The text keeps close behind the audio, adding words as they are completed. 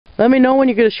Let me know when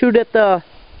you're going to shoot at the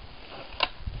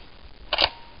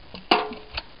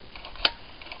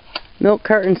milk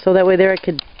carton, so that way there I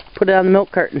could put it on the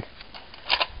milk carton.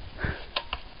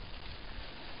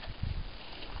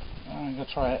 I'm going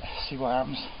to try it, see what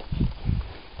happens.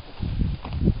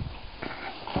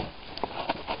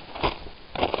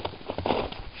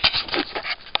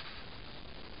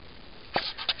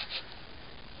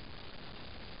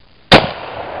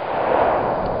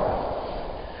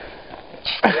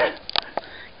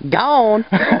 Gone.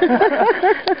 I'm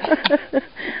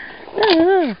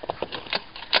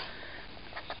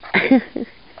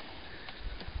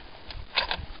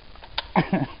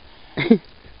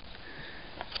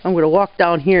going to walk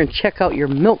down here and check out your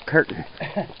milk curtain.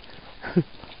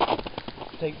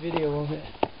 Take video of it.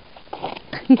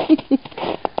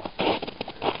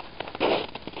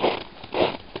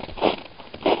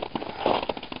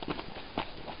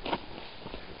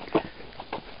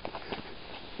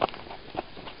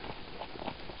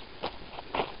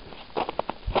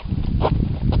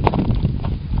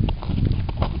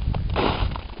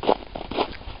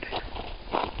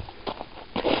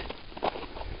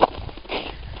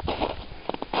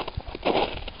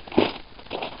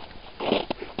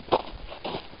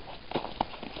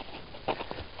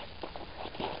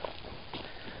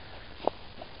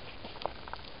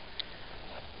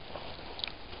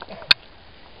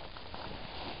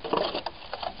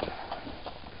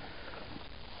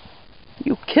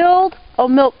 You killed a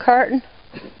milk carton.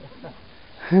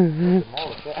 Where'd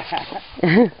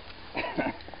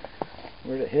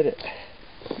it hit it?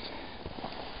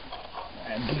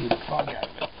 And blew the fog out of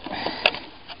it.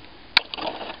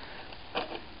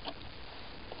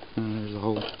 There's a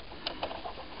hole.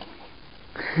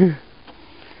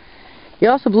 You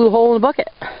also blew a hole in the bucket.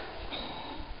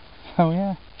 Oh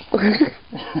yeah.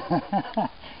 I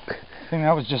think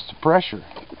that was just the pressure.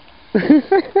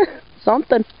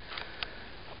 Something.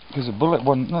 Because the bullet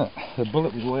wasn't, look, the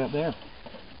bullet was way up there.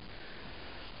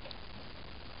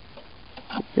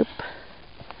 Yep.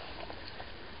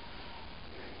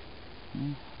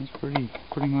 It's pretty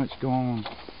much gone.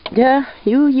 Yeah,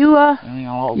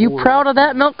 you proud of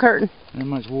that milk carton? Not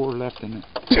much water left in it.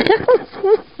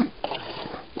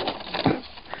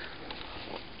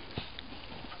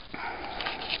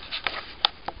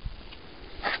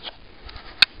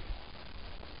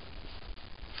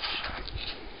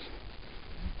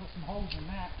 Put some holes in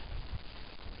that.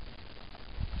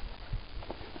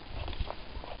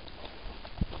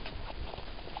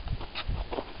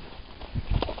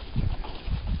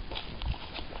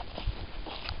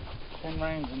 Ten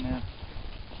rings in there.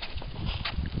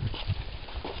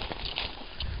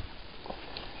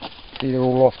 Either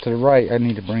all off to the right, I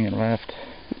need to bring it left.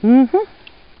 Mm-hmm.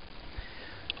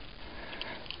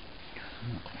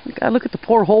 You gotta look at the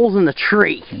poor holes in the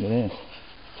tree. Look at this.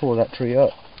 Tore that tree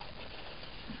up.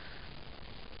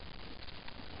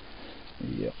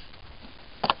 Yep.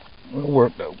 It'll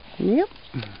work though. Yep.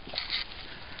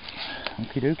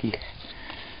 Okie dokie.